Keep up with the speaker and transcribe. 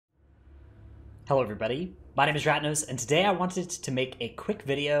Hello everybody, my name is Ratnos, and today I wanted to make a quick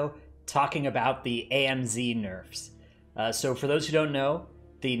video talking about the AMZ nerfs. So for those who don't know,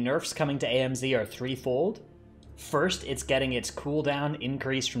 the nerfs coming to AMZ are threefold. First, it's getting its cooldown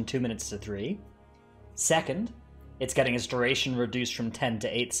increased from 2 minutes to 3. Second, it's getting its duration reduced from 10 to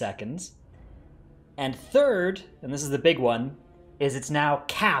 8 seconds. And third, and this is the big one, is it's now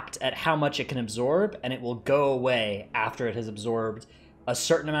capped at how much it can absorb, and it will go away after it has absorbed a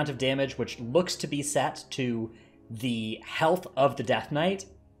certain amount of damage, which looks to be set to the health of the Death Knight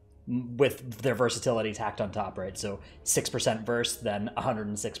with their versatility tacked on top, right? So 6% verse, then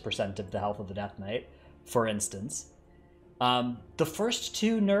 106% of the health of the Death Knight, for instance. The first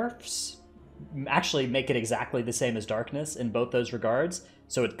two nerfs actually make it exactly the same as Darkness in both those regards.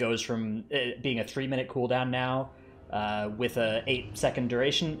 So it goes from it being a 3-minute cooldown now with a 8-second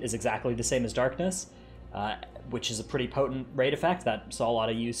duration is exactly the same as Darkness. Which is a pretty potent raid effect that saw a lot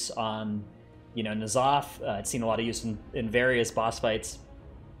of use on, N'Zoth. It's seen a lot of use in various boss fights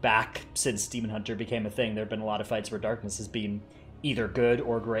back since Demon Hunter became a thing. There have been a lot of fights where Darkness has been either good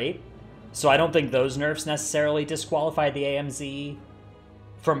or great. So I don't think those nerfs necessarily disqualify the AMZ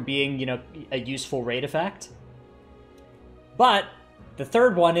from being, a useful raid effect. But the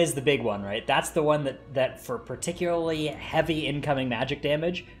third one is the big one, right? That's the one that for particularly heavy incoming magic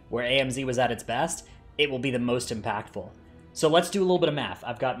damage, where AMZ was at its best, it will be the most impactful. So let's do a little bit of math.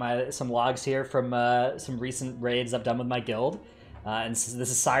 I've got some logs here from some recent raids I've done with my guild. And this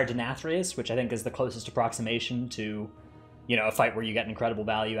is Sire Denathrius, which I think is the closest approximation to, a fight where you get incredible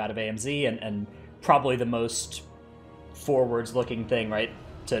value out of AMZ, and probably the most forwards-looking thing, right,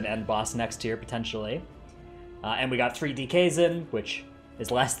 to an end boss next tier, potentially. And we got 3 DKs in, which is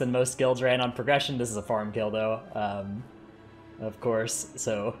less than most guilds ran on progression. This is a farm kill, though. Of course,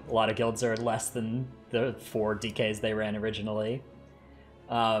 so a lot of guilds are less than the 4 DKs they ran originally.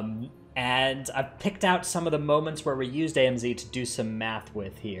 And I've picked out some of the moments where we used AMZ to do some math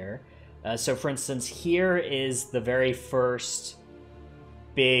with here. So for instance, here is the very first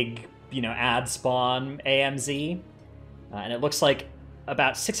big, ad spawn AMZ. And it looks like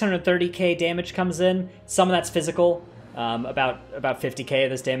about 630k damage comes in. Some of that's physical. About 50k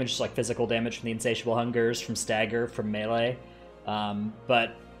of this damage is like physical damage from the Insatiable Hungers, from Stagger, from melee.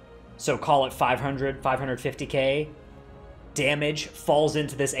 But so call it 550k damage falls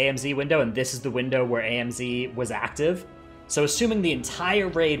into this AMZ window, and this is the window where AMZ was active. So assuming the entire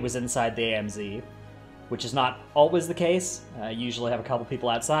raid was inside the AMZ, which is not always the case, usually have a couple people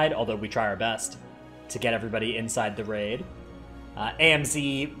outside, although we try our best to get everybody inside the raid.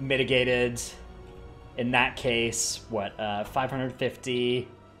 AMZ mitigated, in that case, 550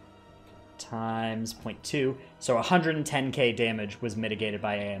 times 0.2, so 110k damage was mitigated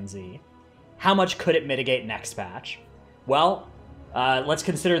by AMZ. How much could it mitigate next patch? Well, let's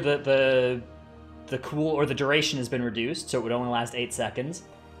consider the cool, or the duration has been reduced, so it would only last 8 seconds.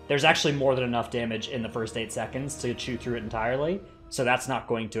 There's actually more than enough damage in the first 8 seconds to chew through it entirely, so that's not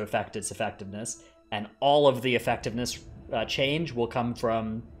going to affect its effectiveness. And all of the effectiveness change will come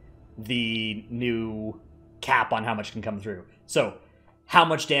from the new cap on how much can come through. So how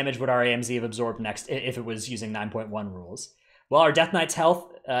much damage would our AMZ have absorbed next if it was using 9.1 rules? Well, our Death Knight's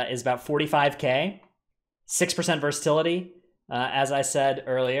health is about 45k, 6% versatility, as I said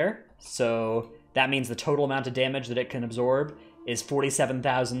earlier. So that means the total amount of damage that it can absorb is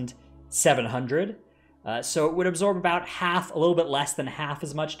 47,700. So it would absorb about half, a little bit less than half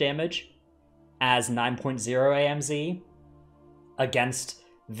as much damage as 9.0 AMZ against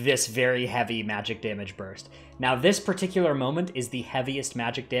this very heavy magic damage burst. Now, this particular moment is the heaviest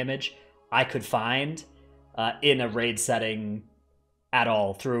magic damage I could find in a raid setting at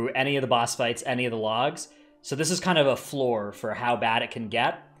all, through any of the boss fights, any of the logs. So this is kind of a floor for how bad it can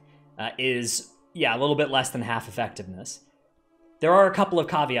get, is, yeah, a little bit less than half effectiveness. There are a couple of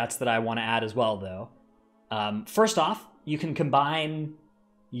caveats that I want to add as well, though. First off, you can combine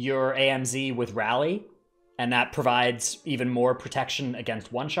your AMZ with Rally, and that provides even more protection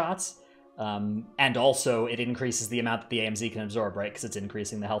against one-shots. And also, it increases the amount that the AMZ can absorb, right? Because it's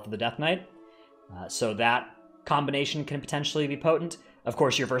increasing the health of the Death Knight. So that combination can potentially be potent. Of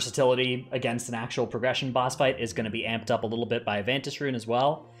course, your versatility against an actual progression boss fight is going to be amped up a little bit by Avantis Rune as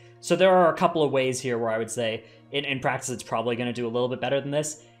well. So there are a couple of ways here where I would say, in practice, it's probably going to do a little bit better than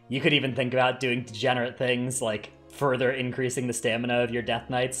this. You could even think about doing degenerate things, like further increasing the stamina of your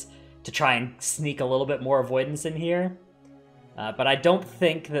Death Knights to try and sneak a little bit more avoidance in here. But I don't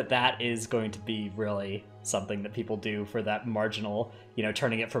think that is going to be really something that people do for that marginal,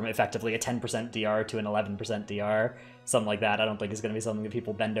 turning it from effectively a 10% DR to an 11% DR, something like that. I don't think is going to be something that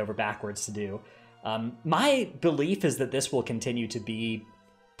people bend over backwards to do. My belief is that this will continue to be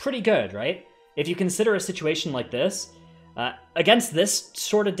pretty good, right? if you consider a situation like this, against this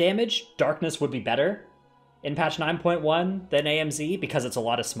sort of damage, Darkness would be better in patch 9.1 than AMZ because it's a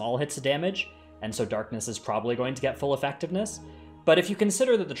lot of small hits of damage, and so Darkness is probably going to get full effectiveness. But if you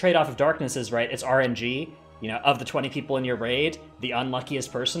consider that the trade-off of Darkness is, right, it's RNG, you know, of the 20 people in your raid, the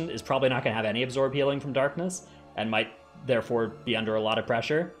unluckiest person is probably not going to have any absorb healing from Darkness, and might therefore be under a lot of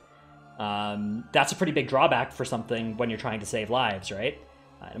pressure. That's a pretty big drawback for something when you're trying to save lives, right?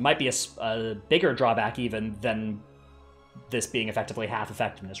 It might be a bigger drawback even than this being effectively half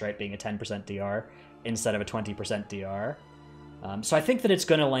effectiveness, right? Being a 10% DR instead of a 20% DR. So I think that it's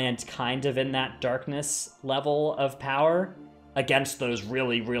going to land kind of in that Darkness level of power against those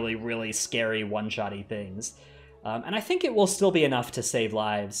really, really, really scary one-shotty things. And I think it will still be enough to save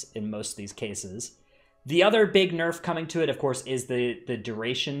lives in most of these cases. The other big nerf coming to it, of course, is the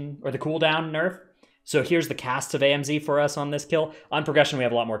duration, or the cooldown nerf. So here's the cast of AMZ for us on this kill. On progression, we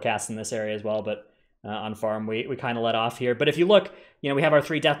have a lot more casts in this area as well, but on farm, we kind of let off here. But if you look, you know, we have our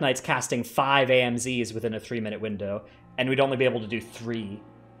 3 Death Knights casting 5 AMZs within a 3-minute window, and we'd only be able to do 3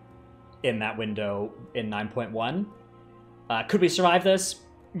 in that window in 9.1. Could we survive this?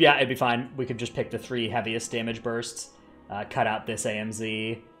 Yeah, it'd be fine. We could just pick the 3 heaviest damage bursts, cut out this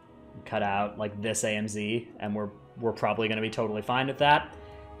AMZ, cut out like this AMZ, and we're probably going to be totally fine with that.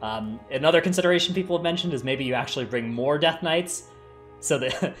 Another consideration people have mentioned is maybe you actually bring more Death Knights, so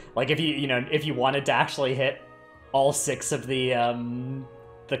that like if you wanted to actually hit all 6 of the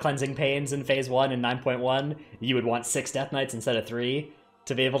cleansing pains in phase 1 in 9.1, you would want 6 Death Knights instead of 3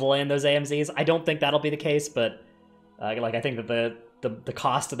 to be able to land those AMZs. I don't think that'll be the case, but like I think that the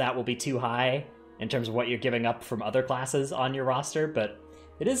cost of that will be too high in terms of what you're giving up from other classes on your roster, but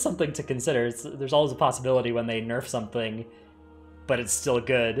it is something to consider. There's always a possibility when they nerf something, but it's still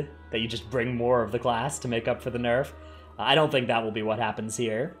good, that you just bring more of the class to make up for the nerf. I don't think that will be what happens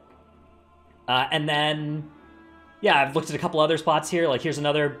here. And then, yeah, I've looked at a couple other spots here. Like, here's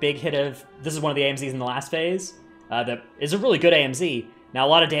another big hit of... This is one of the AMZs in the last phase. That is a really good AMZ. Now, a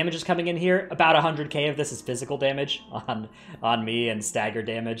lot of damage is coming in here. About 100k of this is physical damage on me and stagger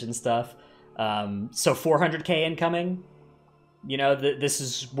damage and stuff. So 400k incoming. You know,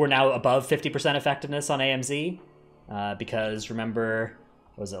 we're now above 50% effectiveness on AMZ. Because remember,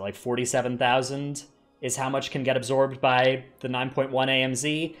 was it like 47,000 is how much can get absorbed by the 9.1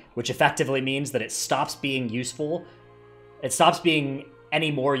 AMZ, which effectively means that it stops being useful. It stops being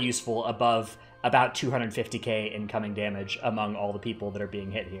any more useful above about 250k incoming damage among all the people that are being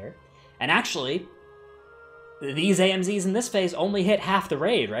hit here. And actually, these AMZs in this phase only hit half the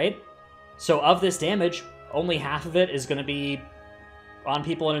raid, right? So of this damage, only half of it is going to be on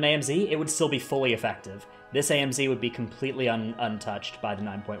people in an AMZ. It would still be fully effective. This AMZ would be completely untouched by the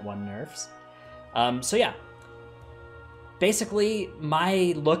 9.1 nerfs. So yeah, basically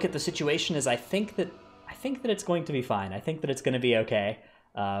my look at the situation is I think that it's going to be fine. I think that it's going to be okay.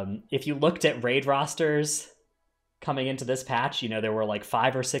 If you looked at raid rosters coming into this patch, you know, there were like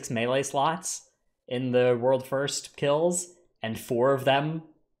 5 or 6 melee slots in the world first kills, and 4 of them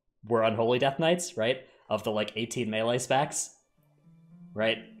were Unholy Death Knights, right? Of the like 18 melee specs,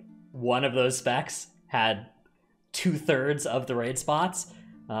 right? One of those specs had 2/3 of the raid spots.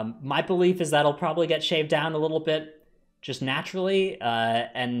 My belief is that'll probably get shaved down a little bit just naturally,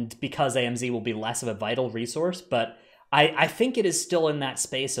 and because AMZ will be less of a vital resource, but I think it is still in that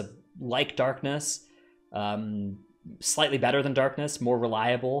space of like Darkness, slightly better than Darkness, more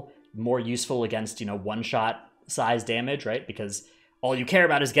reliable, more useful against, you know, one-shot size damage, right? Because all you care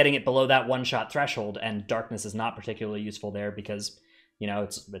about is getting it below that one-shot threshold, and Darkness is not particularly useful there because, you know,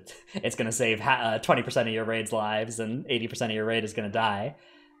 it's going to save 20% of your raid's lives, and 80% of your raid is going to die.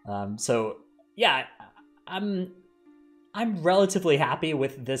 So yeah, I'm relatively happy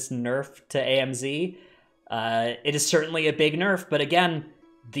with this nerf to AMZ. It is certainly a big nerf, but again,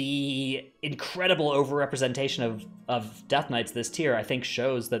 the incredible overrepresentation of Death Knights this tier, I think,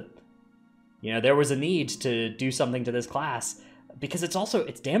 shows that, you know, there was a need to do something to this class, because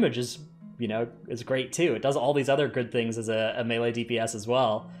its damage is, you know, is great too. It does all these other good things as a melee DPS as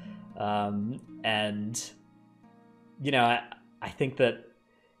well. And, you know, I think there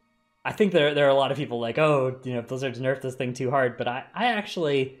are a lot of people like, oh, you know, Blizzard's nerfed this thing too hard, but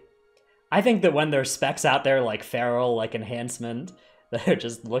I think that when there's specs out there like Feral, like Enhancement, that are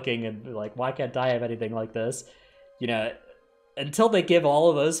just looking and like, why can't I have anything like this? You know, until they give all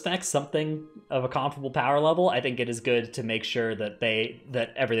of those specs something of a comparable power level, I think it is good to make sure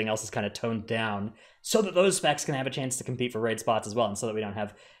that everything else is kind of toned down so that those specs can have a chance to compete for raid spots as well, and so that we don't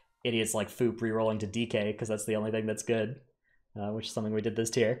have idiots like Foop rerolling to DK, because that's the only thing that's good, which is something we did this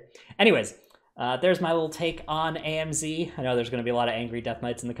tier. Anyways, there's my little take on AMZ. I know there's going to be a lot of angry Death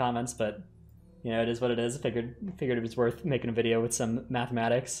Knights in the comments, but You know, it is what it is. Figured it was worth making a video with some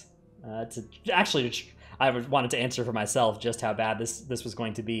mathematics. I wanted to answer for myself just how bad this was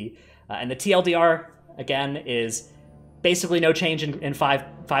going to be. And the TLDR, again, is basically no change in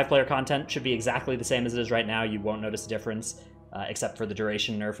five-player content. Should be exactly the same as it is right now. You won't notice a difference, except for the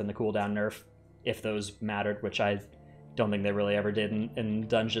duration nerf and the cooldown nerf, if those mattered, which I don't think they really ever did in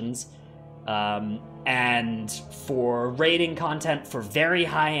Dungeons. And for raiding content, for very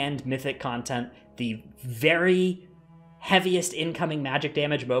high-end Mythic content, the very heaviest incoming magic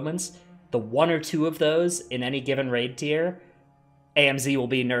damage moments, the one or two of those in any given raid tier, AMZ will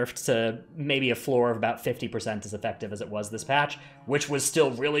be nerfed to maybe a floor of about 50% as effective as it was this patch, which was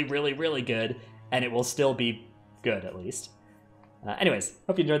still really, really, really good, and it will still be good, at least. Anyways,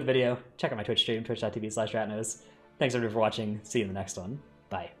 hope you enjoyed the video. Check out my Twitch stream, twitch.tv/ratnose. Thanks everybody for watching. See you in the next one.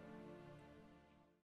 Bye.